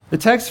The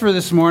text for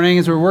this morning,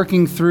 as we're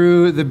working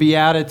through the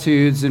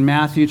Beatitudes in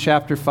Matthew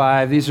chapter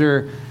 5, these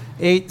are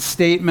 8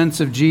 statements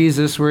of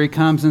Jesus where he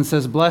comes and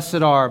says,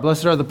 blessed are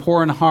the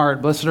poor in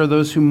heart, blessed are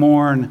those who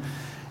mourn,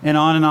 and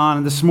on and on.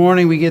 And this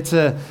morning we get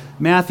to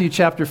Matthew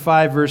chapter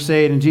 5, verse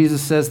 8, and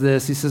Jesus says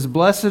this. He says,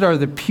 blessed are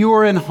the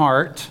pure in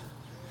heart,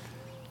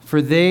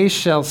 for they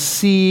shall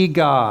see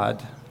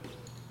God.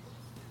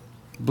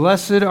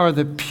 Blessed are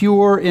the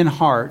pure in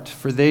heart,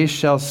 for they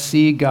shall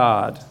see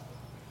God.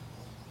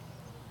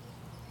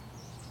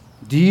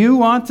 Do you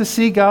want to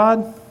see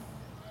God?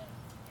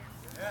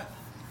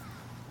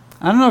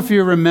 I don't know if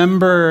you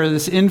remember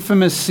this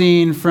infamous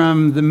scene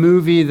from the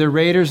movie The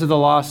Raiders of the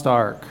Lost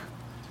Ark.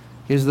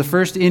 It was the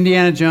first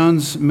Indiana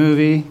Jones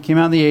movie, came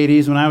out in the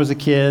 80s when I was a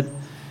kid.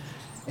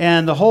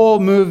 And the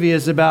whole movie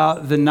is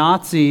about the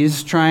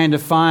Nazis trying to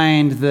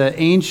find the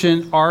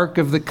ancient Ark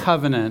of the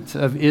Covenant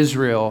of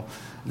Israel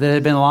that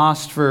had been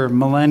lost for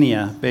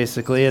millennia,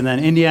 basically. And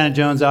then Indiana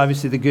Jones,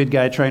 obviously the good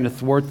guy, trying to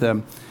thwart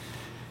them.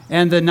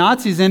 And the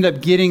Nazis end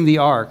up getting the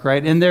ark,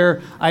 right? And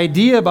their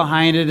idea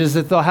behind it is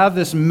that they'll have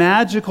this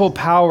magical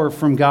power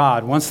from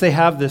God, once they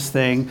have this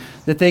thing,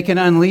 that they can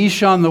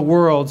unleash on the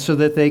world so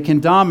that they can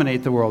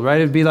dominate the world,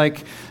 right? It'd be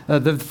like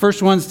the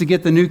first ones to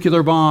get the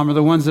nuclear bomb are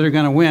the ones that are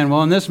going to win.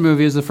 Well, in this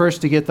movie, is the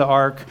first to get the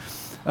Ark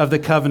of the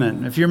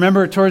Covenant. If you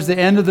remember, towards the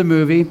end of the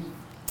movie,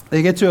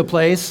 they get to a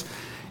place,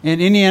 and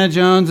Indiana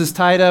Jones is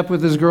tied up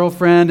with his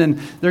girlfriend, and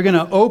they're going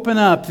to open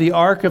up the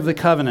Ark of the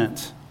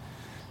Covenant.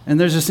 And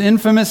there's this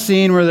infamous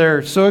scene where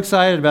they're so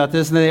excited about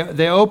this, and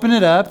they open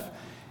it up,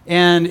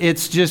 and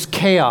it's just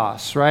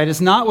chaos, right?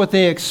 It's not what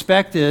they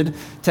expected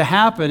to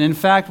happen. In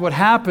fact, what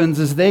happens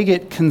is they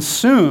get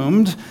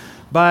consumed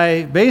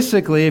by,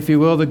 basically, if you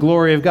will, the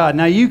glory of God.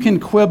 Now, you can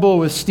quibble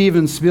with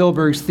Steven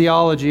Spielberg's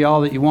theology all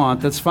that you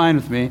want. That's fine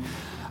with me.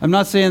 I'm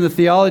not saying the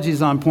theology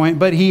is on point,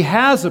 but he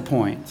has a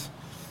point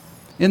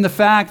in the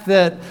fact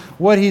that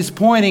what he's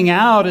pointing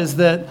out is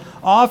that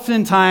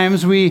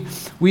oftentimes we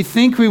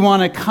think we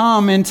want to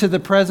come into the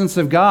presence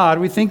of God.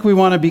 We think we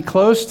want to be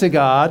close to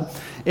God,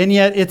 and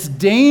yet it's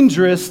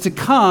dangerous to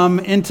come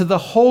into the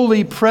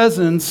holy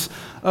presence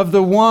of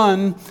the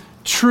one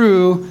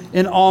true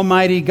and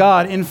almighty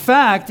God. In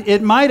fact,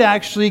 it might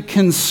actually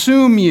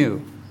consume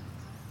you.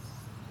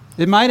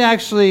 It might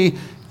actually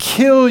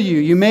kill you.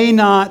 You may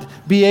not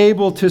be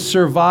able to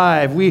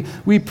survive.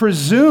 We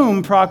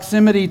presume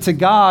proximity to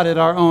God at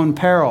our own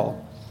peril.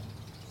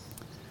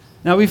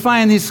 Now, we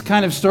find these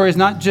kind of stories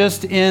not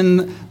just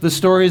in the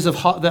stories that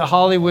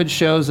Hollywood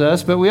shows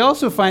us, but we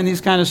also find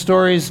these kind of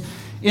stories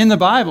in the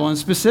Bible, and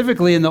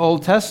specifically in the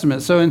Old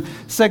Testament. So in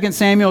 2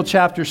 Samuel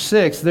chapter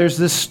 6, there's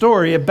this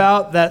story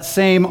about that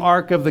same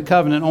Ark of the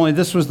Covenant, only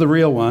this was the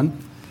real one.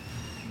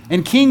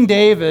 And King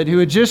David, who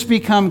had just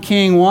become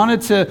king,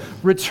 wanted to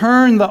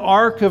return the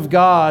Ark of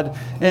God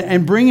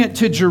and bring it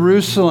to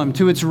Jerusalem,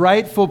 to its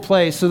rightful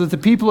place, so that the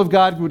people of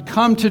God would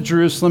come to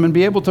Jerusalem and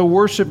be able to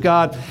worship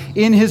God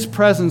in his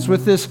presence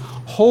with this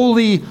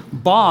holy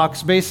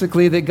box,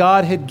 basically, that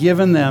God had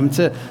given them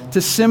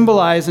to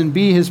symbolize and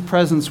be his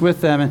presence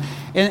with them.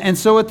 And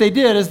so what they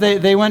did is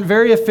they went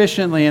very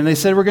efficiently, and they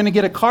said, we're going to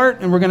get a cart,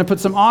 and we're going to put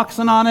some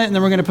oxen on it, and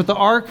then we're going to put the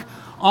ark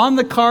on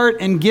the cart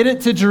and get it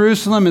to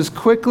Jerusalem as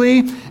quickly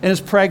and as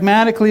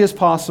pragmatically as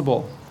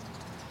possible.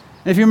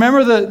 And if you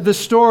remember the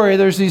story,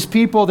 there's these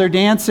people, they're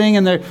dancing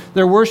and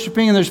they're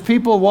worshiping, and there's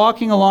people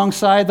walking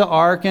alongside the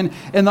ark, and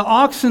the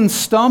oxen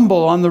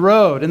stumble on the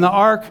road, and the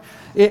ark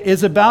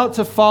is about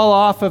to fall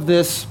off of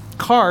this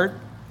cart,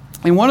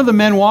 and one of the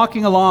men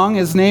walking along,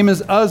 his name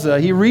is Uzzah,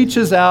 he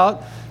reaches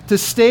out to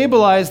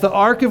stabilize the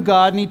ark of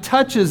God, and he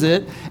touches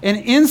it, and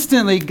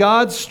instantly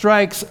God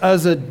strikes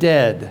Uzzah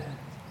dead,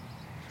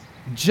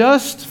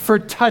 just for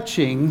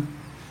touching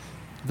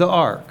the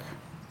ark.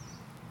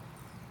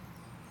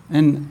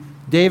 And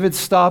David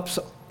stops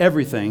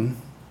everything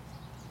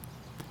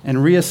and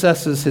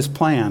reassesses his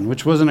plan,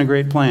 which wasn't a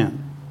great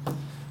plan.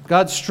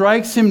 God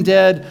strikes him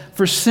dead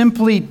for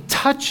simply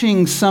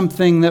touching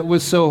something that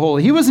was so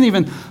holy. He wasn't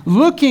even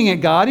looking at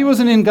God. He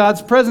wasn't in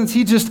God's presence.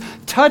 He just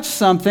touched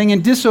something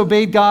and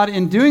disobeyed God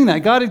in doing that.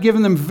 God had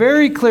given them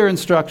very clear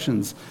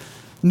instructions.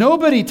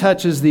 Nobody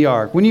touches the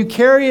ark. When you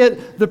carry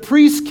it, the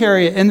priests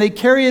carry it, and they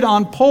carry it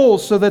on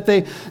poles so that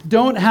they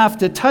don't have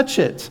to touch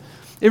it.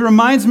 It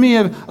reminds me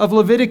of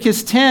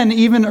Leviticus 10,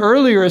 even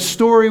earlier, a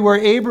story where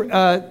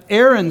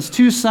Aaron's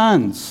 2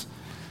 sons,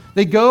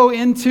 they go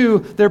into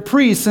their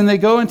priests, and they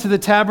go into the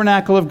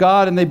tabernacle of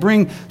God, and they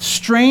bring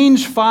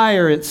strange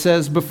fire, it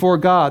says, before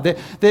God.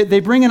 They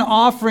bring an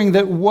offering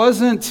that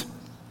wasn't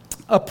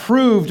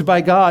approved by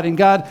God, and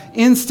God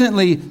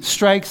instantly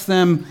strikes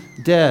them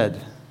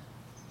dead.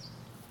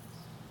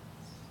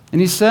 And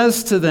he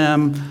says to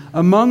them,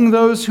 among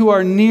those who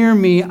are near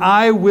me,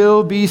 I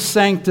will be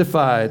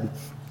sanctified.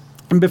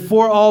 And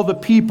before all the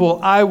people,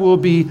 I will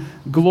be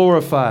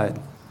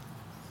glorified.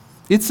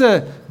 It's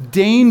a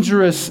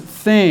dangerous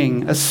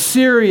thing, a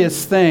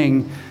serious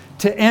thing,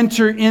 to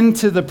enter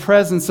into the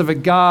presence of a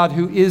God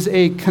who is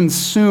a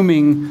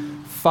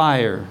consuming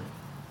fire.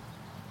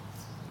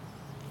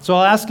 So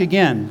I'll ask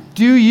again,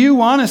 do you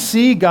want to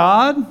see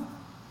God?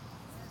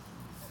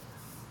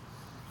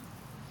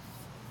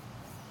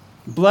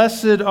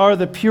 Blessed are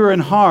the pure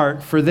in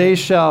heart, for they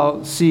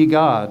shall see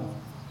God.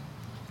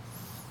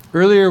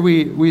 Earlier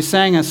we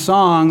sang a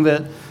song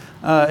that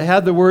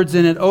had the words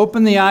in it,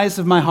 open the eyes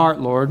of my heart,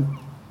 Lord.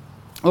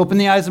 Open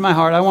the eyes of my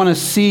heart. I want to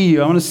see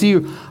you. I want to see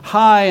you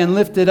high and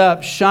lifted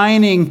up,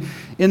 shining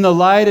in the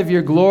light of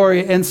your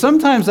glory. And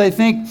sometimes I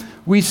think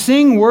we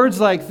sing words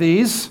like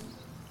these,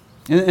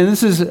 and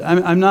this is,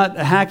 I'm not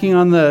hacking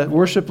on the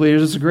worship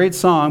leaders, it's a great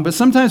song, but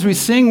sometimes we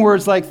sing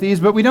words like these,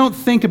 but we don't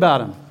think about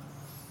them.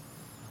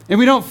 And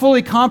we don't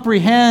fully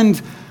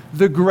comprehend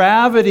the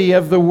gravity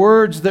of the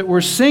words that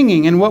we're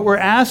singing and what we're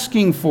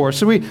asking for.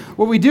 So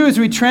what we do is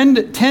we tend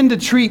to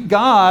treat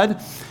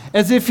God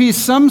as if he's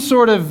some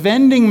sort of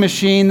vending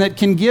machine that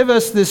can give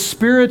us this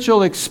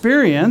spiritual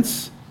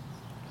experience,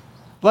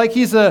 like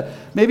he's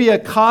maybe a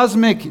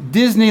cosmic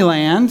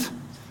Disneyland,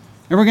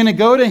 and we're going to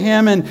go to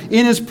him and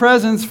in his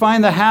presence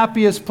find the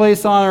happiest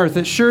place on earth.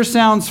 It sure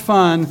sounds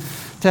fun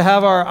to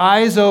have our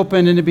eyes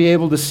open and to be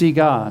able to see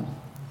God.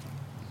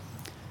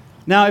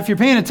 Now, if you're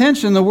paying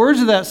attention, the words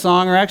of that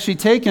song are actually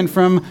taken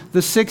from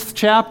the 6th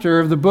chapter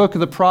of the book of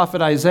the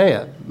prophet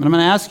Isaiah. And I'm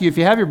going to ask you, if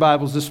you have your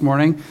Bibles this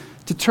morning,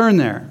 to turn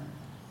there.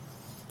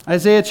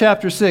 Isaiah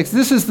chapter 6.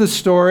 This is the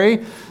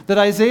story that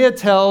Isaiah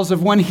tells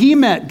of when he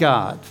met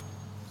God,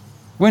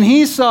 when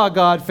he saw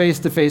God face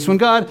to face, when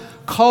God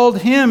called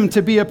him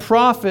to be a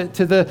prophet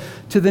to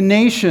the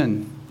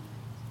nation.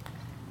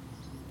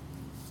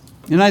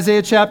 In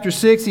Isaiah chapter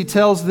 6, he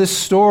tells this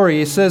story.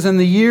 He says, in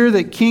the year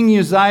that King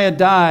Uzziah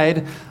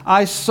died,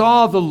 I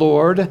saw the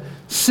Lord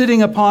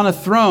sitting upon a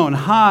throne,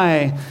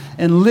 high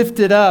and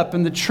lifted up,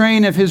 and the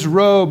train of his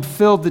robe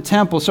filled the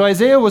temple. So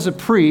Isaiah was a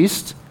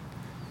priest.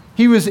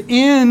 He was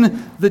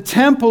in the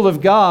temple of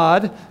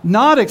God,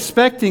 not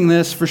expecting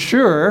this for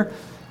sure.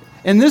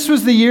 And this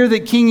was the year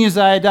that King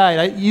Uzziah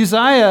died.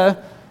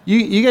 Uzziah,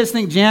 you guys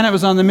think Janet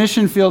was on the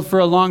mission field for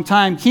a long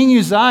time. King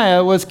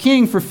Uzziah was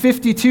king for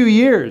 52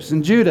 years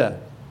in Judah.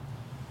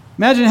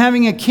 Imagine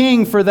having a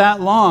king for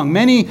that long.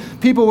 Many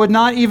people would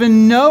not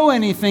even know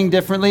anything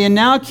differently. And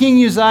now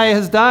King Uzziah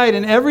has died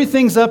and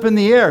everything's up in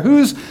the air.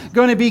 Who's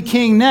going to be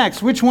king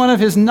next? Which one of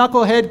his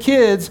knucklehead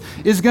kids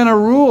is going to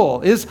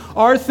rule?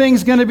 Are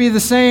things going to be the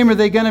same or are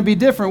they going to be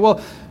different?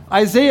 Well,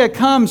 Isaiah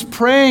comes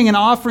praying and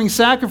offering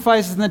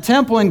sacrifices in the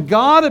temple, and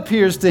God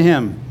appears to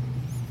him.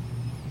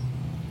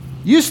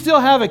 You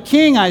still have a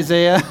king,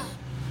 Isaiah.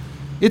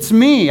 It's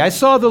me. I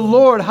saw the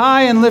Lord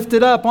high and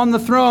lifted up on the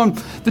throne.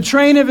 The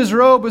train of his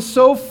robe was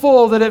so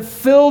full that it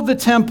filled the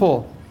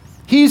temple.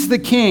 He's the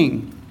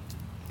king.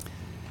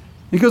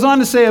 He goes on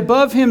to say,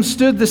 above him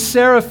stood the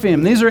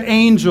seraphim. These are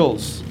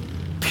angels,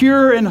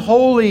 pure and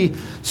holy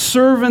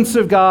servants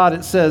of God,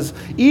 it says.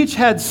 Each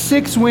had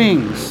 6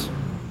 wings.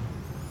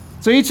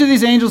 So each of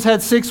these angels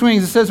had 6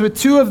 wings. It says with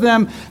 2 of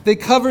them, they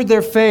covered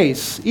their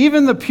face.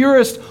 Even the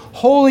purest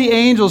holy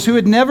angels who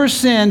had never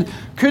sinned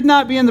could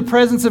not be in the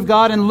presence of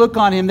God and look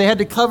on him. They had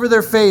to cover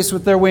their face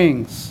with their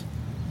wings.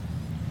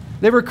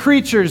 They were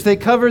creatures. They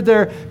covered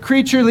their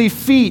creaturely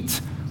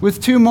feet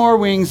with 2 more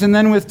wings. And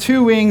then with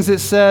 2 wings, it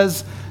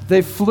says,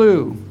 they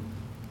flew.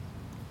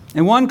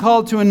 And one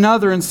called to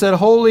another and said,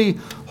 holy,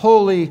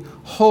 holy,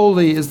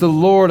 holy is the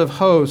Lord of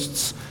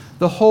hosts.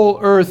 The whole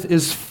earth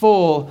is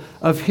full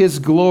of his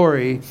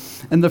glory.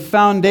 And the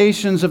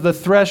foundations of the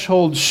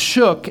threshold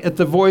shook at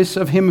the voice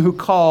of him who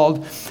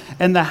called,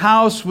 and the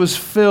house was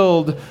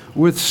filled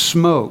with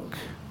smoke.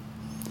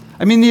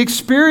 I mean, the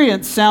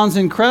experience sounds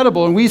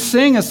incredible. And we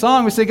sing a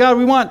song. We say, God,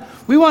 we want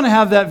to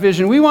have that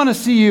vision. We want to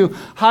see you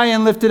high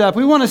and lifted up.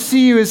 We want to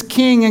see you as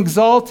king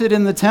exalted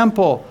in the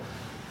temple.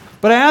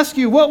 But I ask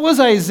you, what was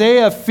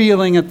Isaiah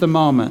feeling at the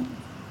moment?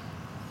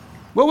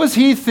 What was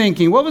he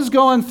thinking? What was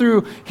going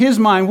through his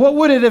mind? What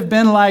would it have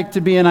been like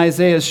to be in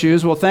Isaiah's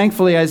shoes? Well,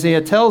 thankfully,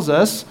 Isaiah tells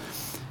us.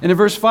 And in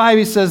verse 5,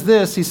 he says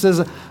this. He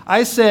says,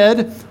 I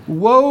said,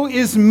 woe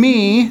is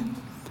me,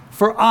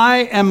 for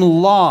I am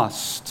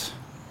lost.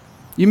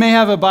 You may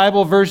have a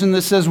Bible version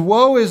that says,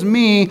 woe is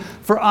me,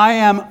 for I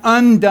am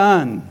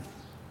undone.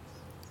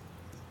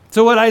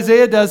 So what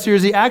Isaiah does here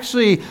is he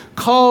actually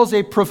calls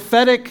a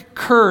prophetic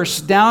curse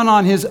down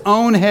on his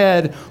own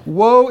head.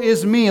 Woe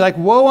is me, like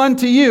woe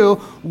unto you,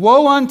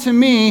 woe unto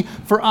me,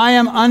 for I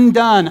am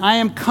undone. I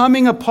am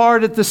coming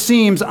apart at the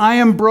seams. I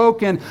am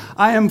broken.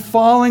 I am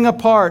falling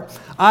apart.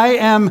 I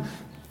am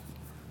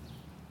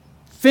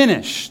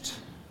finished.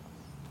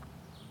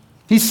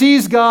 He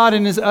sees God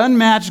in his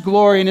unmatched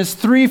glory, in his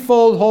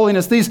threefold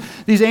holiness.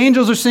 These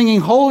angels are singing,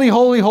 holy,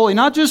 holy, holy.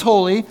 Not just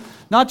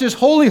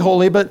holy,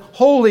 holy, but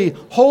holy,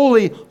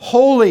 holy,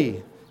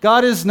 holy.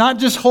 God is not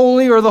just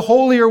holy or the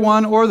holier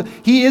one,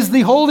 he is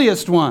the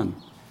holiest one.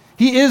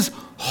 He is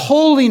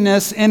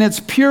holiness in its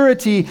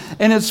purity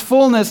and its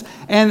fullness.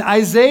 And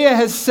Isaiah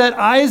has set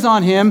eyes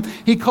on him.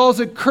 He calls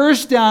a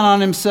curse down on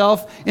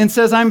himself and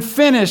says, I'm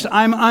finished,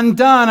 I'm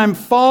undone, I'm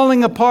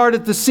falling apart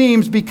at the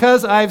seams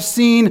because I've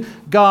seen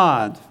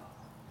God.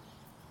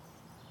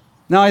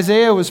 Now,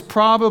 Isaiah was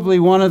probably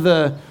one of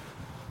the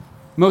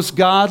most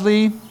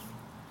godly,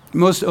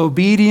 most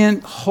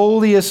obedient,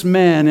 holiest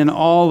men in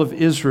all of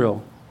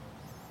Israel.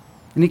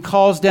 And he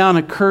calls down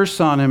a curse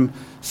on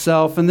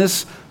himself. And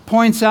this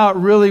points out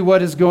really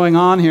what is going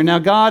on here. Now,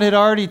 God had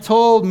already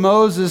told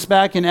Moses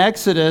back in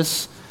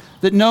Exodus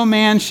that no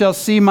man shall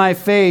see my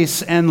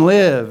face and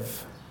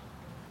live.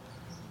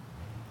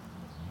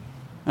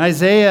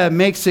 Isaiah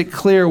makes it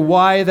clear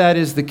why that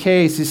is the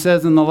case. He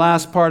says in the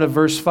last part of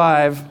verse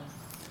 5,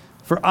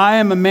 "For I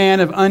am a man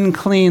of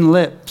unclean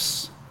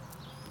lips,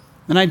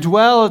 and I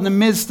dwell in the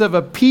midst of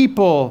a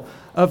people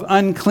of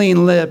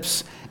unclean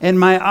lips, and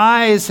my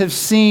eyes have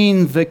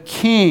seen the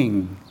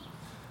King,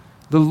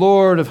 the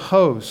Lord of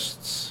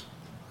hosts."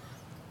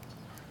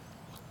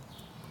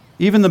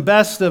 Even the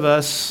best of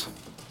us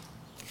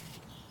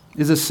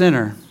is a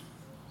sinner.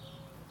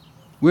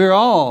 We're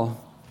all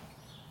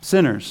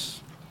sinners.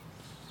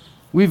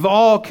 We've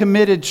all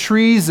committed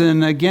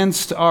treason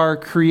against our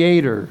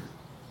Creator.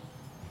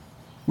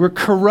 We're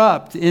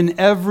corrupt in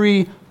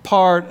every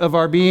part of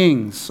our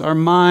beings, our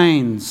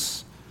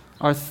minds,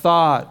 our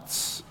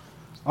thoughts,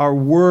 our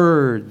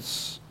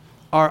words,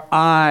 our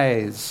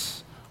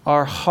eyes,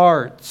 our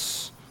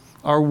hearts,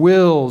 our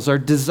wills, our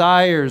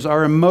desires,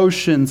 our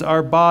emotions,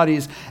 our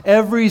bodies.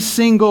 Every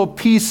single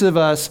piece of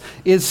us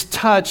is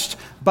touched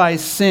by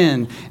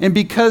sin. And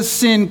because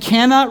sin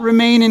cannot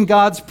remain in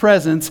God's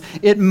presence,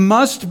 it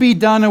must be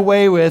done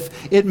away with.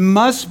 It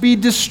must be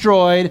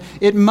destroyed.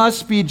 It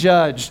must be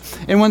judged.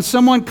 And when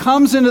someone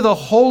comes into the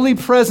holy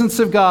presence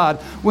of God,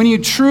 when you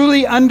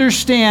truly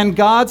understand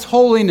God's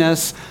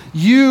holiness,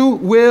 you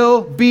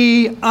will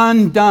be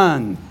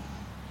undone.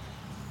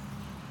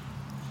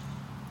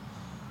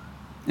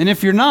 And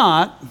if you're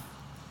not,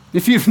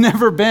 if you've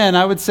never been,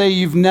 I would say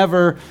you've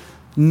never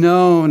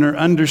known or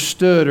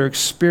understood or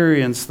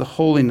experienced the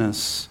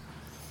holiness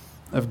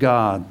of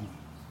God.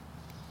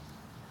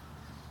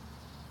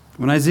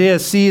 When Isaiah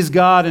sees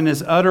God in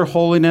his utter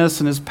holiness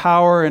and his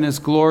power and his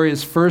glory,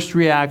 his first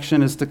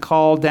reaction is to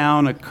call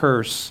down a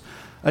curse,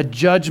 a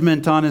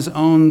judgment on his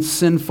own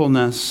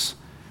sinfulness.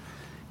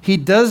 He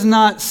does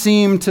not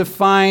seem to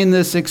find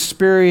this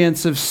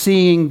experience of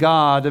seeing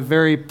God a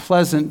very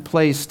pleasant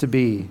place to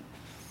be,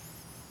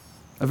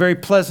 a very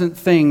pleasant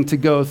thing to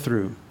go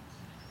through.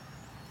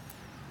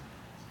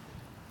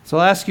 So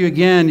I'll ask you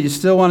again, do you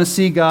still want to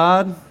see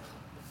God?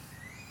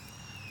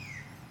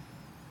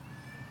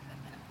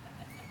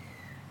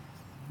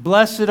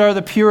 Blessed are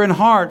the pure in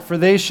heart, for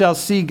they shall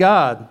see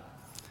God.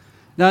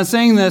 Now, in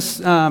saying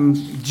this,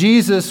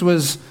 Jesus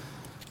was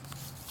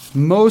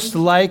most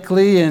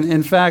likely, and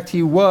in fact,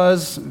 he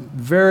was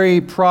very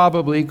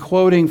probably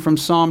quoting from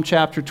Psalm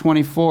chapter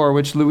 24,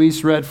 which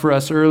Luis read for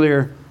us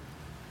earlier.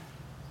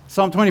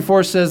 Psalm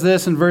 24 says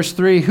this in verse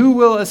 3, "Who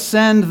will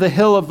ascend the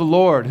hill of the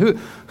Lord?"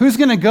 Who's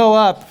going to go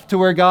up to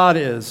where God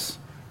is?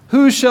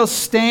 Who shall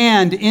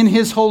stand in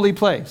his holy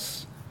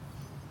place?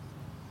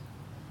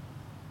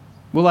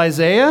 Will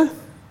Isaiah?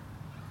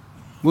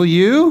 Will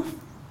you?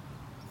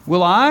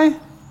 Will I?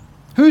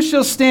 Who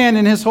shall stand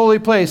in his holy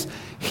place?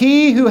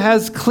 He who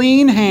has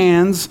clean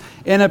hands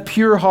and a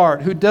pure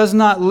heart, who does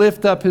not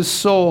lift up his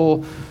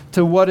soul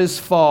to what is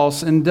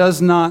false and does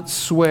not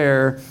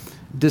swear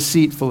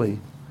deceitfully.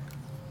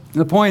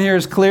 The point here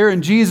is clear,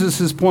 and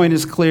Jesus' point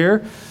is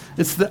clear.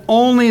 It's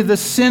only the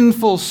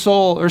sinful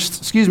soul,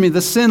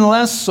 the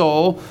sinless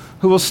soul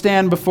who will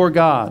stand before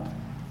God.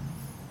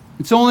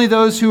 It's only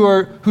those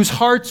whose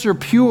hearts are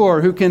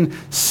pure who can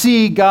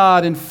see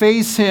God and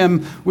face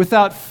him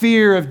without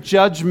fear of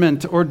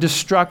judgment or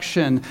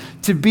destruction.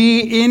 To be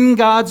in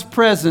God's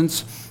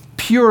presence,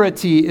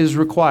 purity is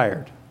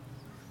required.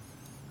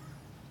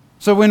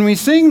 So when we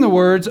sing the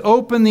words,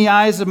 "Open the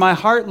eyes of my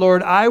heart,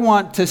 Lord, I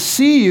want to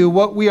see you,"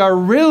 what we are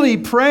really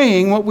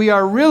praying, what we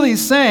are really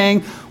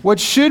saying, what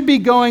should be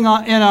going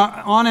on in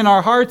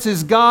our hearts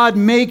is, "God,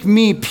 make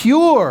me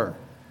pure.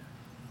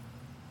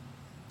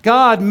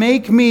 God,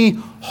 make me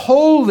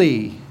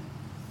holy.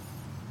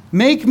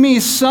 Make me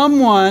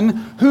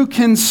someone who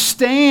can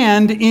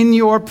stand in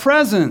your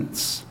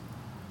presence."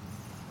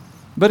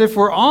 But if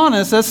we're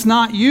honest, that's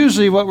not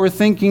usually what we're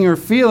thinking or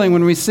feeling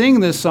when we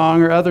sing this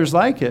song or others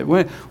like it.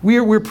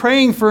 We're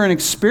praying for an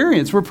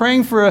experience. We're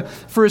praying for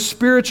a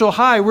spiritual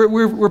high.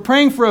 We're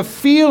praying for a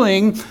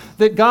feeling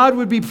that God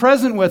would be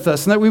present with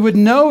us and that we would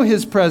know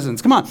his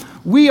presence. Come on.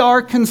 We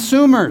are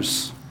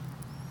consumers.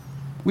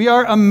 We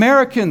are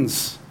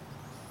Americans.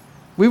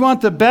 We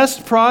want the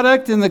best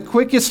product and the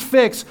quickest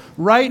fix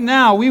right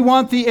now. We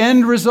want the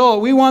end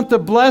result. We want the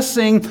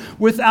blessing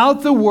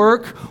without the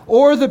work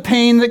or the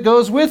pain that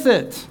goes with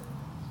it.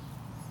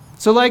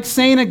 So like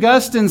St.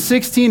 Augustine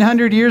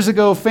 1,600 years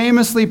ago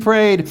famously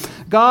prayed,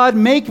 "God,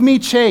 make me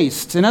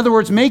chaste." In other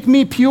words, make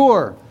me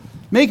pure.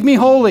 Make me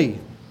holy,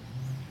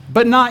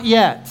 but not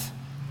yet.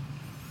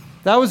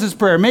 That was his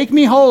prayer. Make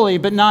me holy,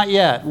 but not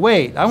yet.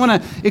 Wait, I want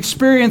to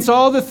experience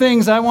all the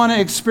things I want to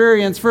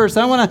experience first.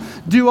 I want to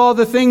do all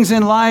the things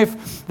in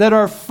life that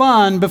are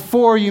fun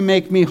before you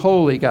make me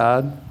holy,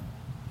 God.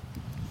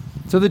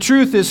 So the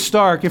truth is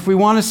stark. If we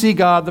want to see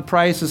God, the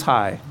price is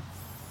high.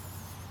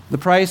 The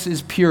price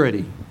is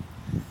purity.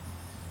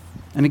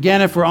 And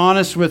again, if we're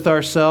honest with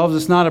ourselves,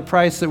 it's not a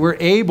price that we're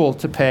able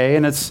to pay,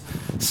 and it's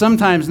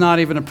sometimes not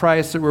even a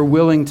price that we're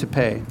willing to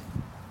pay.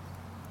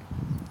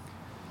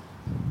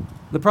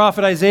 The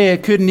prophet Isaiah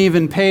couldn't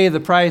even pay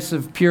the price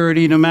of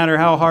purity no matter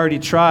how hard he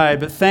tried.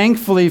 But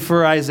thankfully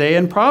for Isaiah,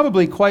 and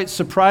probably quite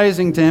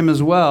surprising to him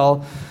as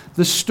well,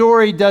 the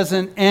story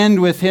doesn't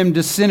end with him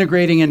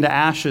disintegrating into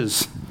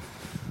ashes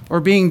or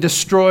being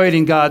destroyed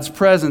in God's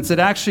presence. It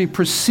actually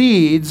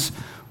proceeds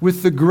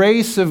with the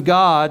grace of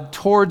God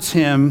towards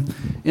him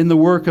in the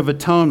work of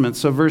atonement.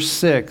 So verse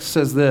 6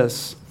 says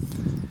this: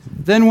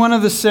 Then one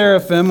of the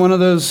seraphim, one of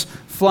those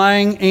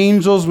flying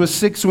angels with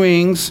 6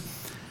 wings,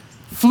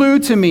 flew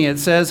to me, it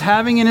says,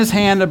 having in his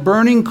hand a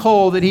burning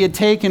coal that he had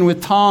taken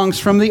with tongs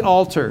from the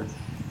altar.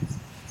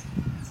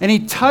 And he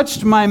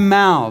touched my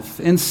mouth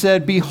and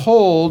said,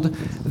 Behold,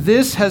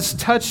 this has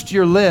touched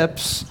your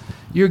lips.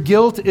 Your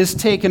guilt is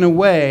taken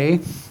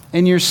away,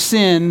 and your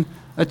sin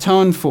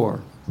atoned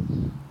for.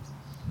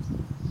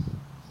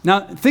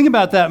 Now, think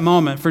about that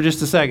moment for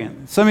just a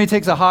second. Somebody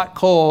takes a hot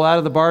coal out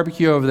of the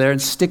barbecue over there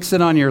and sticks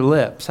it on your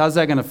lips. How's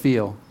that going to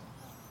feel?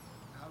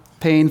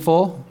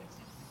 Painful.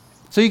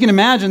 So you can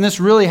imagine this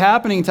really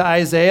happening to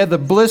Isaiah, the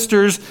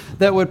blisters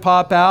that would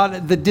pop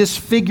out, the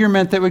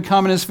disfigurement that would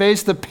come in his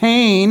face, the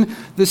pain,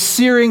 the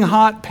searing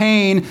hot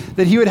pain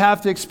that he would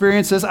have to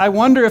experience this. I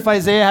wonder if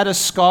Isaiah had a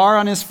scar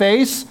on his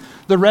face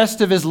the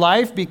rest of his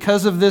life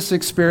because of this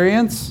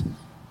experience.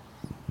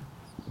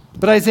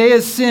 But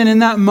Isaiah's sin in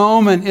that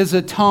moment is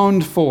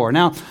atoned for.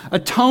 Now,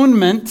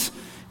 atonement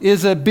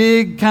is a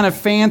big kind of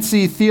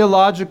fancy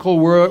theological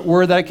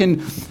word that I can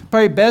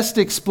probably best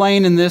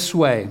explain in this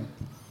way.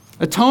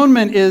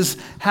 Atonement is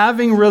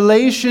having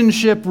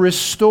relationship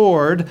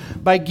restored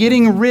by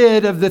getting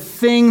rid of the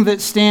thing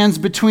that stands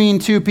between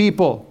two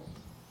people.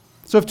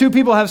 So if two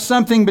people have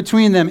something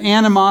between them,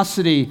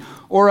 animosity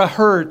or a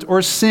hurt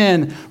or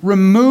sin,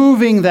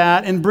 removing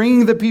that and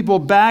bringing the people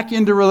back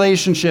into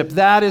relationship,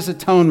 that is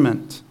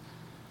atonement.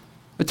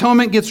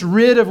 Atonement gets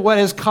rid of what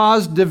has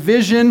caused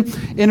division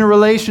in a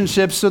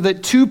relationship so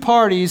that two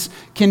parties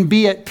can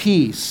be at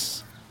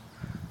peace.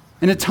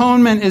 And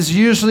atonement is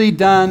usually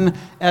done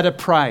at a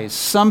price.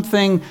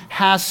 Something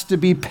has to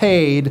be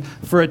paid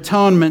for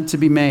atonement to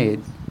be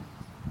made.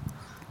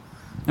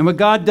 And what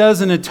God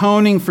does in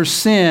atoning for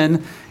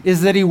sin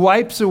is that he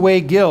wipes away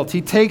guilt.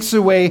 He takes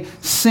away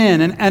sin.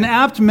 And an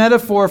apt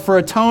metaphor for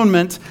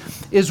atonement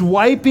is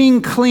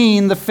wiping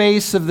clean the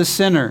face of the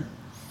sinner.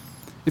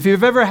 If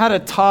you've ever had a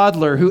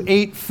toddler who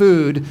ate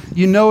food,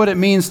 you know what it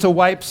means to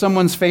wipe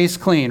someone's face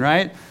clean,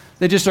 right?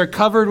 They just are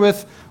covered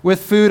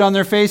with food on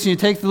their face, and you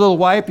take the little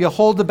wipe, you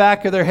hold the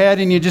back of their head,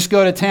 and you just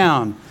go to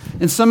town.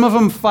 And some of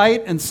them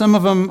fight, and some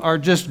of them are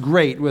just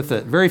great with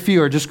it. Very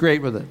few are just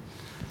great with it.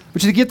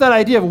 But you get that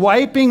idea of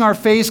wiping our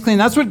face clean.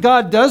 That's what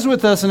God does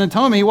with us in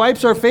atonement. He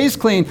wipes our face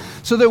clean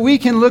so that we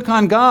can look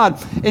on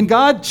God. And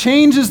God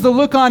changes the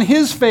look on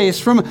his face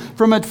from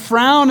a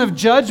frown of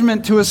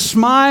judgment to a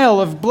smile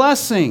of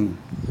blessing.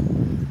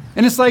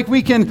 And it's like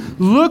we can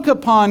look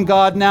upon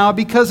God now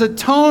because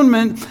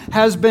atonement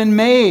has been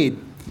made.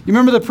 You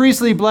remember the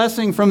priestly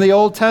blessing from the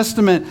Old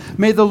Testament?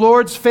 May the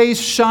Lord's face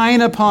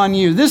shine upon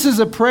you. This is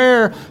a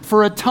prayer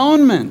for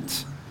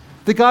atonement.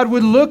 That God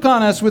would look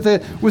on us with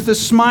a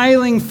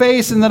smiling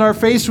face and that our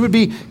face would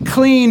be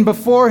clean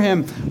before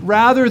him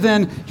rather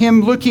than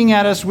him looking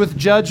at us with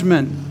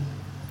judgment.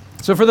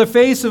 So for the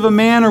face of a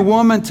man or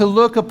woman to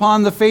look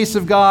upon the face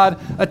of God,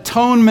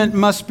 atonement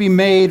must be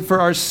made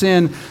for our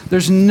sin.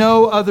 There's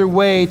no other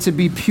way to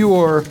be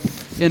pure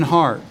in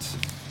heart.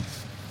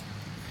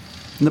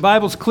 And the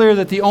Bible's clear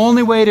that the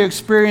only way to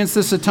experience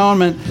this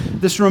atonement,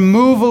 this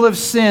removal of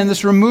sin,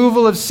 this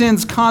removal of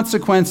sin's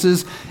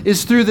consequences,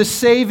 is through the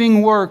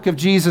saving work of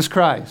Jesus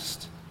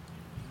Christ.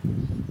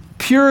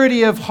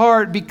 Purity of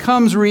heart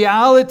becomes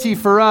reality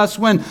for us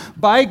when,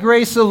 by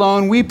grace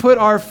alone, we put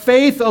our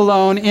faith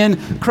alone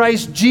in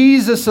Christ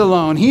Jesus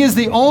alone. He is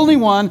the only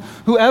one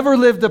who ever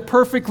lived a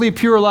perfectly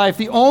pure life,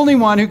 the only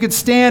one who could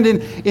stand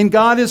in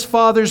God his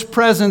Father's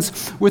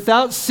presence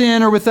without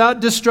sin or without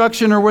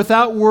destruction or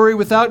without worry,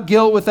 without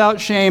guilt, without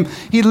shame.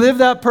 He lived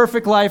that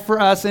perfect life for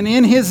us, and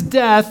in his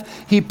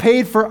death, he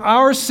paid for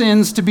our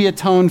sins to be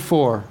atoned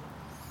for.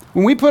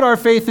 When we put our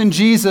faith in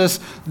Jesus,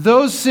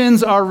 those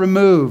sins are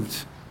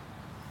removed.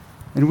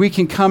 And we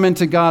can come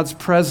into God's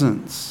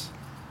presence.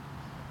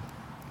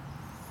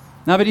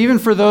 Now, but even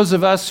for those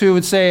of us who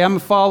would say, I'm a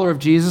follower of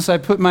Jesus, I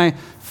put my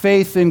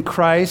faith in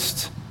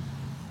Christ,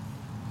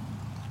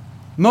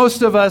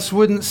 most of us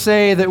wouldn't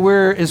say that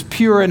we're as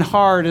pure in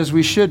heart as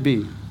we should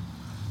be,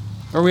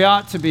 or we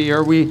ought to be,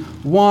 or we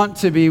want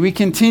to be. We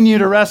continue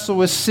to wrestle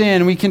with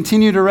sin. We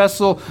continue to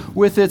wrestle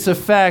with its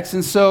effects.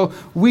 And so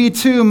we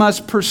too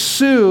must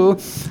pursue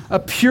a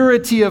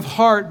purity of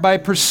heart by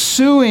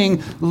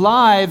pursuing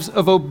lives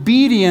of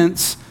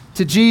obedience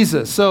to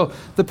Jesus. So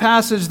the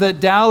passage that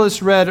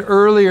Dallas read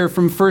earlier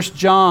from 1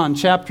 John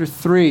chapter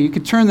 3, you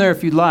could turn there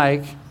if you'd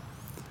like.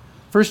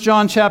 1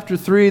 John chapter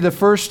 3, the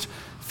first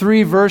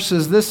 3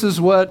 verses, this is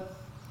what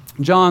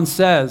John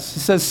says. He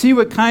says, see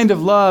what kind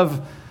of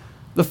love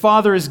the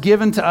Father has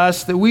given to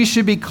us that we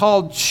should be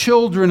called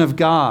children of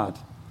God.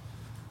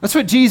 That's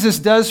what Jesus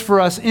does for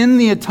us in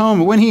the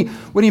atonement.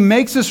 When he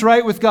makes us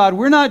right with God,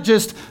 we're not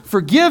just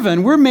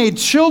forgiven, we're made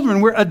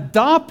children, we're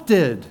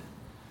adopted.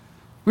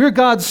 We're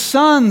God's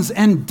sons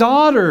and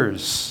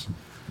daughters.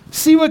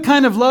 See what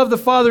kind of love the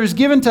Father has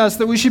given to us,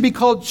 that we should be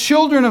called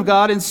children of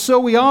God, and so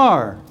we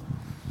are.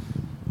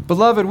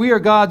 Beloved, we are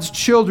God's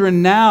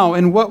children now,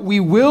 and what we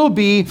will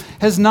be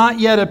has not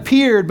yet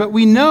appeared, but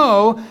we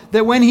know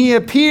that when he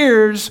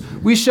appears,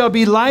 we shall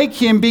be like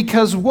him,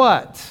 because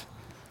what?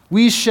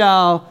 We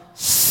shall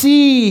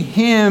see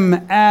him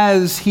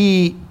as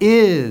he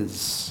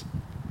is.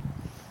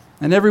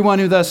 And everyone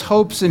who thus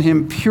hopes in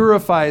him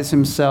purifies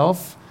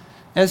himself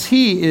as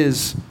he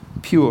is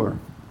pure.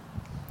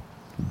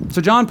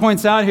 So John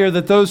points out here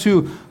that those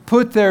who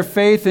put their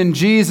faith in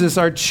Jesus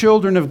are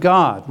children of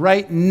God.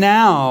 Right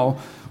now,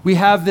 we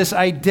have this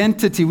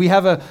identity. We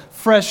have a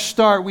fresh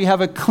start. We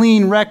have a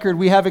clean record.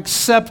 We have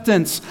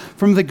acceptance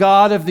from the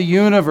God of the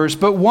universe.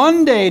 But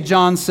one day,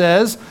 John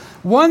says,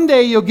 one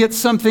day you'll get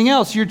something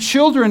else. You're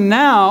children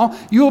now.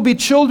 You will be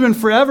children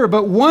forever.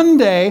 But one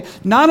day,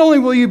 not only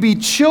will you be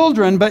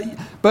children,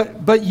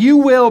 but you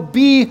will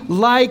be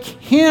like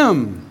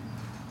him.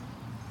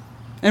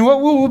 And what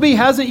we will be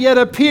hasn't yet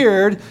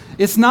appeared.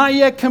 It's not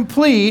yet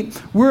complete.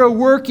 We're a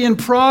work in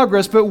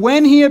progress. But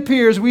when he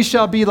appears, we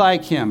shall be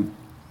like him.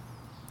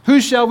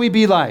 Who shall we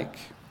be like?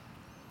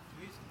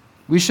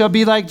 We shall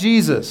be like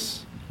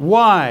Jesus.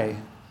 Why?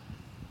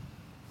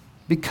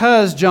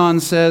 Because, John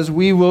says,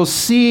 we will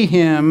see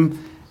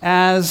him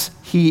as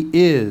he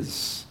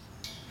is.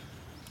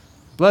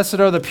 Blessed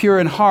are the pure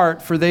in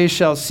heart, for they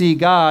shall see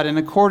God. And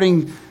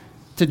according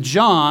to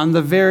John,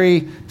 the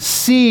very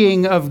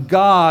seeing of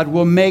God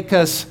will make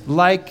us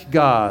like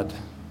God.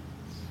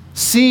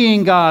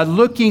 Seeing God,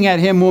 looking at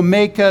him, will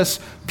make us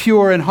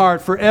pure in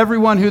heart. For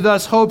everyone who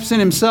thus hopes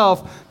in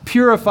himself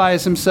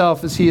purifies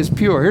himself as he is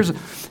pure.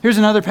 Here's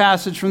another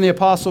passage from the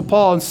Apostle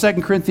Paul in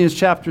 2 Corinthians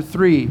chapter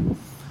 3,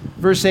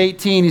 verse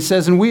 18. He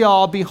says, "And we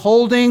all,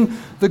 beholding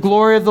the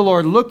glory of the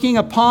Lord," looking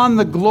upon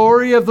the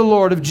glory of the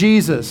Lord, of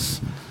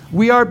Jesus,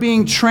 we are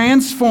being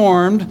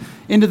transformed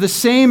into the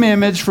same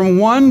image from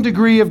one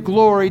degree of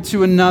glory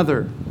to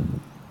another.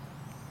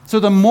 So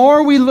the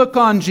more we look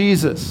on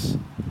Jesus,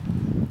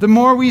 the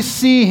more we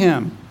see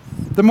him,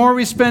 the more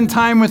we spend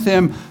time with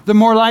him, the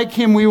more like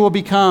him we will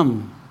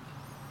become.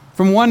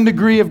 From one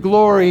degree of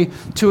glory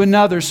to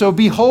another. So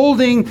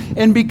beholding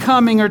and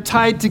becoming are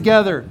tied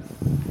together.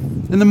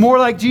 And the more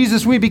like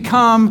Jesus we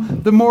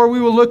become, the more we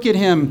will look at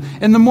him.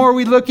 And the more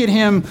we look at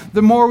him,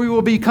 the more we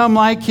will become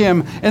like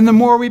him. And the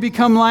more we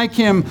become like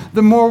him,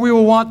 the more we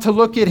will want to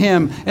look at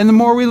him. And the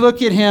more we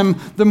look at him,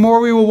 the more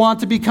we will want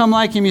to become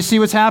like him. You see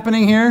what's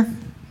happening here?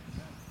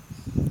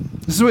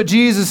 This is what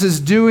Jesus is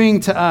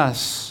doing to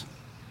us.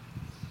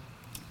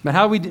 But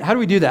how do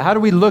we do that? How do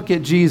we look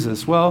at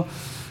Jesus? Well,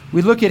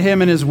 we look at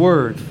him in his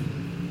word.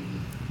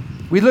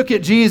 We look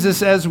at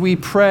Jesus as we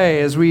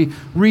pray, as we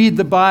read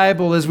the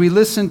Bible, as we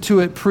listen to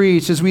it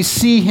preached, as we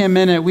see him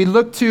in it. We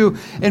look to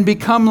and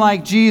become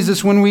like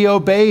Jesus when we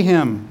obey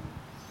him.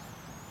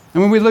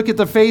 And when we look at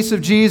the face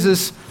of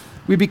Jesus,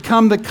 we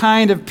become the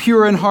kind of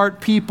pure in heart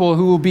people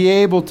who will be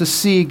able to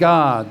see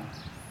God.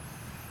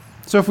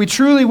 So if we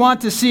truly want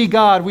to see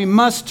God, we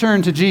must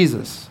turn to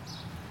Jesus.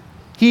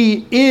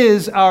 He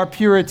is our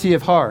purity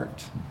of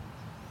heart.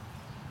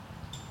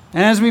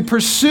 And as we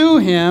pursue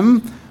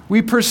him,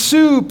 we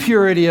pursue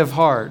purity of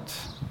heart.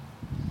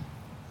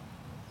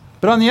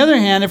 But on the other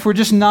hand, if we're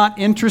just not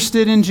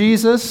interested in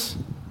Jesus,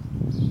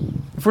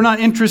 if we're not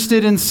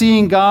interested in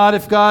seeing God,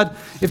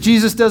 if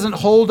Jesus doesn't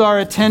hold our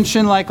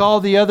attention like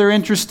all the other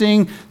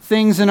interesting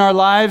things in our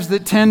lives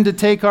that tend to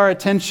take our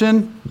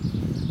attention,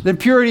 then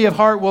purity of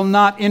heart will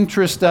not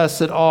interest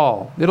us at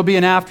all. It'll be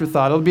an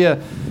afterthought. It'll be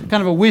a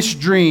kind of a wish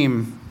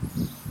dream.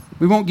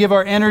 We won't give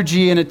our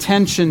energy and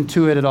attention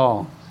to it at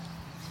all.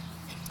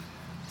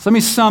 So let me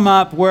sum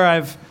up where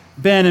I've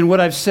been and what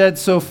I've said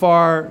so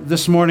far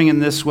this morning in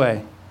this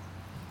way.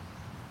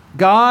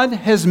 God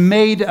has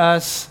made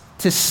us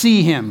to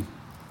see him,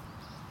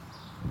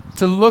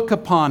 to look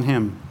upon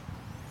him,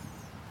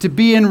 to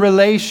be in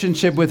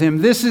relationship with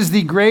him. This is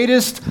the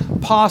greatest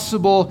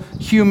possible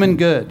human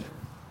good.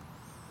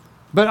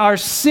 But our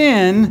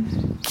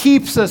sin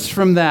keeps us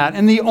from that.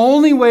 And the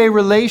only way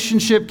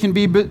relationship can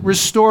be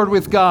restored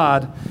with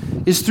God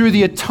is through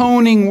the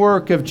atoning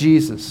work of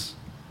Jesus.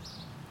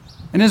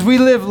 And as we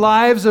live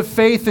lives of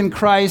faith in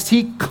Christ,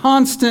 he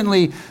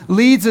constantly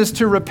leads us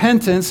to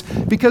repentance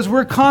because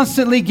we're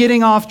constantly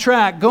getting off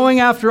track,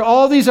 going after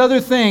all these other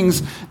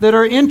things that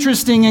are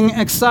interesting and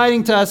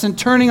exciting to us and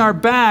turning our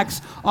backs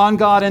on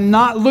God and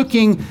not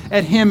looking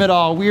at him at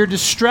all. We are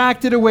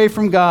distracted away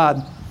from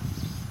God.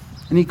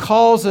 And he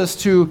calls us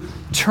to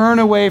turn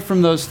away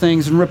from those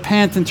things and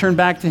repent and turn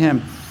back to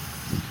him.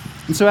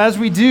 And so as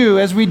we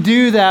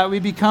do that, we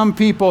become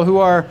people who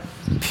are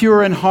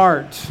pure in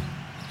heart,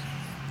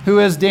 who,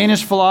 as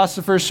Danish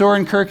philosopher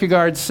Søren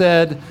Kierkegaard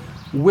said,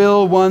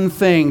 will one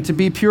thing. To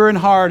be pure in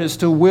heart is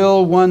to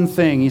will one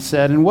thing, he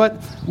said. And what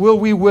will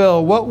we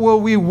will? What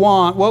will we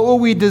want? What will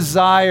we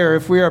desire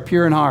if we are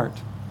pure in heart?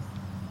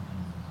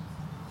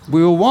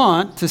 We will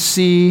want to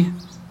see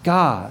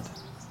God.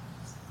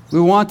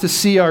 We want to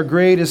see our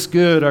greatest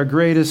good, our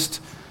greatest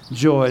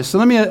joy. So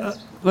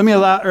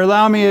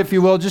allow me, if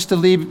you will, just to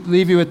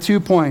leave you with 2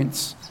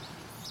 points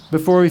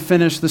before we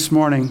finish this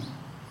morning.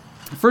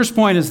 The first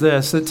point is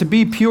this, that to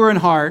be pure in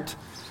heart,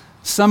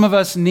 some of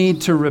us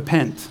need to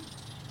repent.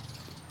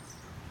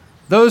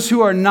 Those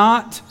who are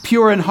not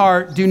pure in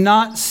heart do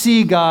not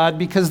see God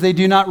because they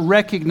do not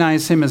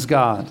recognize him as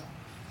God.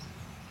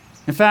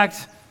 In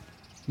fact,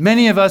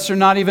 many of us are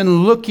not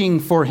even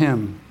looking for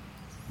him.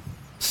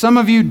 Some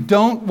of you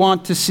don't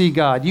want to see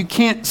God. You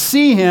can't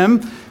see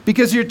him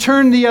because you're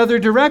turned the other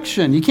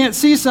direction. You can't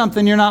see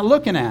something you're not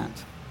looking at.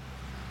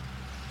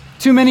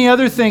 Too many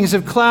other things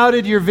have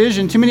clouded your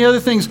vision. Too many other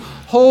things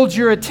hold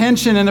your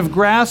attention and have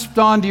grasped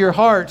onto your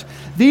heart.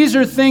 These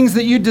are things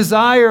that you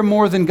desire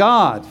more than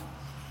God.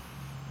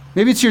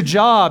 Maybe it's your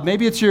job.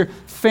 Maybe it's your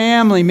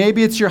family.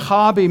 Maybe it's your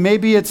hobby.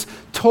 Maybe it's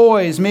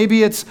toys.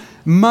 Maybe it's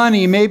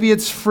money. Maybe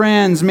it's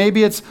friends.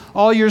 Maybe it's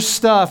all your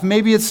stuff.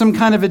 Maybe it's some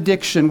kind of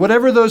addiction.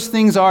 Whatever those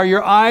things are,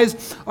 your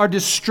eyes are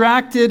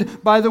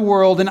distracted by the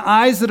world, and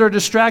eyes that are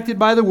distracted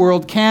by the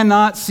world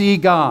cannot see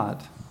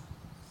God.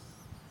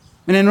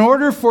 And in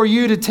order for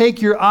you to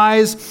take your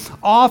eyes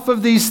off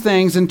of these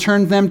things and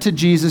turn them to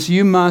Jesus,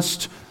 you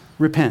must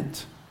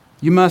repent.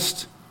 You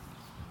must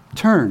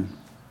turn.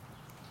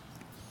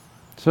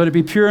 So to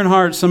be pure in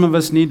heart, some of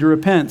us need to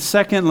repent.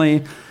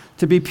 Secondly,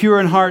 to be pure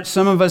in heart,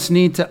 some of us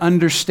need to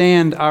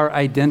understand our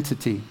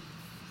identity.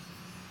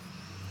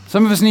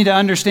 Some of us need to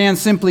understand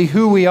simply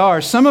who we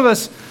are. Some of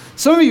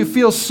you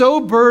feel so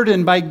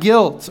burdened by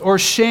guilt or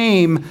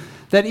shame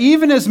that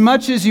even as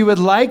much as you would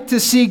like to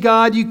see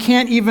God, you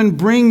can't even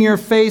bring your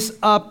face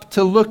up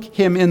to look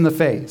him in the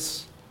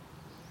face.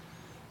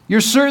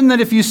 You're certain that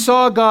if you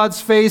saw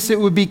God's face, it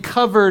would be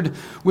covered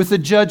with a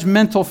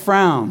judgmental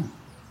frown.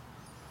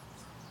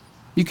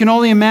 You can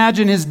only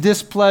imagine his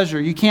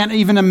displeasure. You can't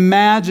even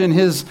imagine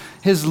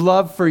his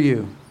love for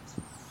you.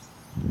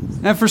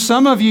 And for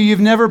some of you, you've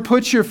never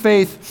put your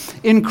faith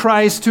in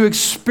Christ to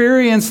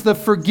experience the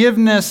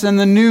forgiveness and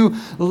the new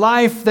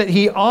life that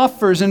he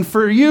offers. And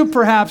for you,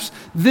 perhaps,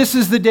 this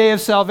is the day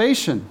of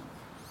salvation.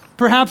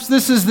 Perhaps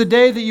this is the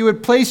day that you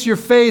would place your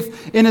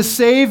faith in a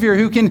Savior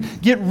who can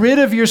get rid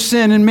of your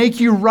sin and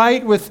make you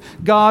right with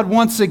God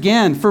once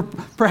again. For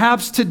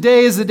perhaps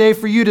today is the day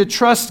for you to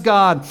trust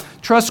God,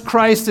 trust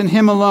Christ and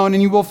him alone,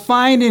 and you will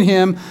find in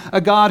him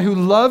a God who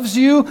loves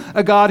you,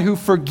 a God who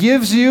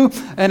forgives you,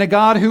 and a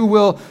God who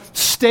will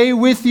stay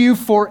with you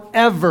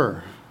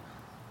forever.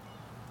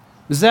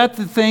 Is that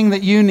the thing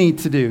that you need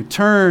to do?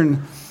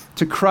 Turn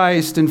to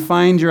Christ and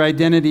find your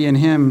identity in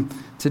him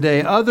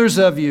today. Others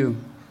of you,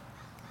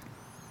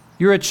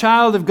 you're a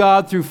child of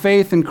God through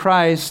faith in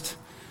Christ,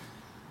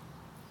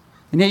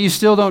 and yet you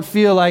still don't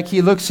feel like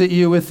he looks at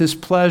you with this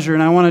pleasure.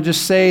 And I want to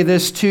just say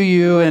this to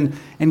you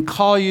and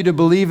call you to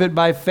believe it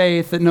by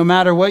faith, that no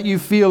matter what you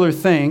feel or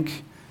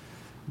think,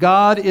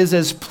 God is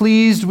as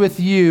pleased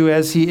with you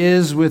as he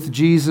is with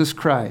Jesus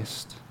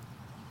Christ.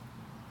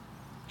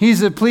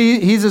 He's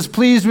as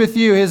pleased with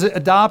you, his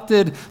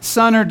adopted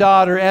son or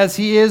daughter, as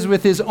he is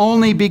with his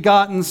only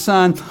begotten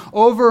Son,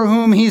 over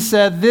whom he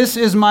said, "This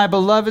is my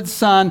beloved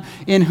Son,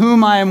 in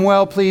whom I am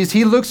well pleased."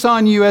 He looks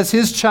on you as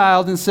his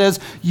child and says,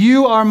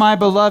 "You are my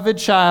beloved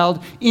child.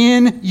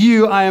 In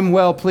you I am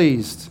well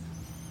pleased."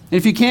 And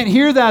if you can't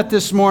hear that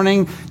this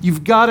morning,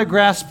 you've got to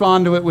grasp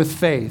onto it with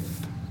faith.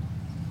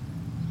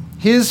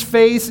 His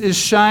face is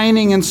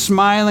shining and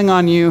smiling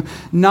on you,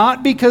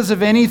 not because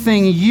of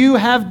anything you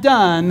have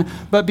done,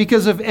 but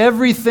because of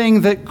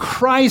everything that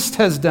Christ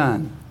has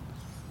done.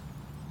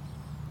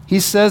 He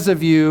says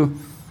of you,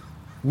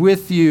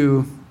 "With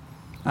you,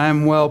 I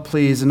am well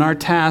pleased." And our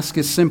task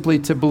is simply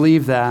to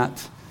believe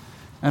that.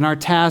 And our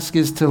task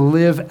is to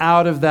live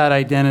out of that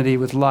identity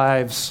with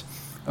lives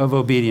of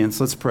obedience.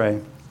 Let's pray.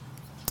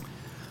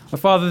 Our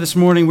Father, this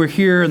morning we're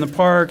here in the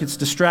park. It's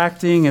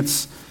distracting.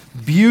 It's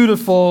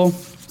beautiful.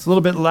 It's a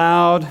little bit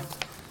loud,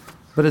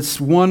 but it's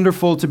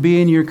wonderful to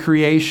be in your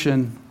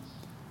creation.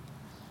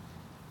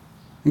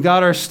 And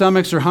God, our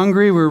stomachs are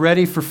hungry. We're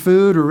ready for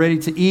food. We're ready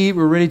to eat.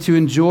 We're ready to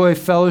enjoy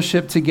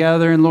fellowship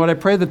together. And Lord, I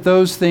pray that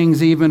those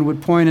things even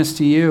would point us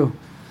to you.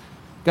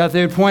 God,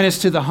 they would point us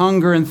to the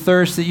hunger and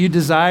thirst that you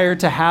desire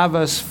to have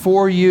us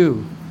for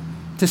you,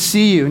 to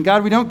see you. And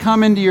God, we don't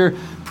come into your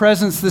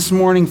presence this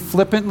morning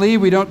flippantly.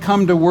 We don't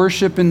come to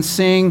worship and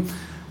sing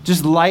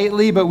just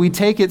lightly, but we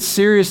take it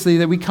seriously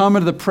that we come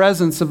into the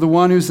presence of the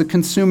one who's the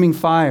consuming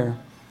fire.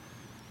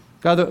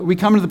 God, we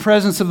come into the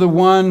presence of the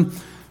one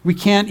we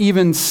can't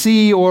even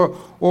see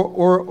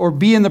or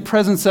be in the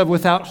presence of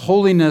without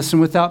holiness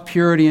and without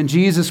purity. And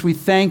Jesus, we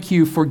thank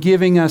you for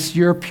giving us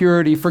your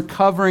purity, for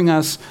covering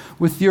us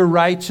with your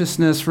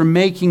righteousness, for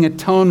making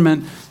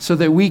atonement so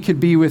that we could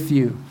be with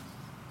you.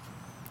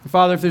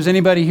 Father, if there's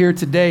anybody here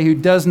today who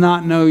does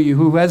not know you,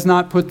 who has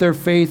not put their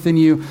faith in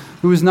you,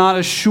 who is not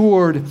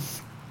assured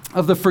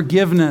of the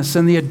forgiveness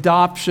and the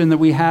adoption that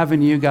we have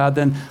in you, God,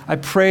 then I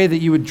pray that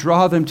you would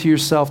draw them to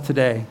yourself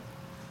today,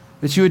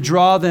 that you would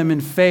draw them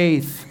in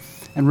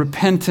faith and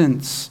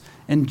repentance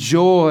and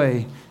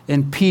joy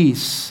and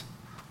peace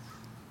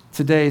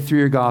today through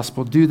your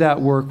gospel. Do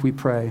that work, we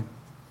pray.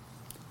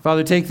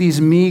 Father, take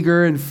these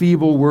meager and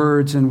feeble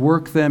words and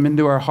work them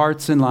into our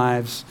hearts and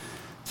lives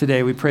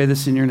today. We pray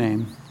this in your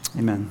name.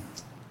 Amen.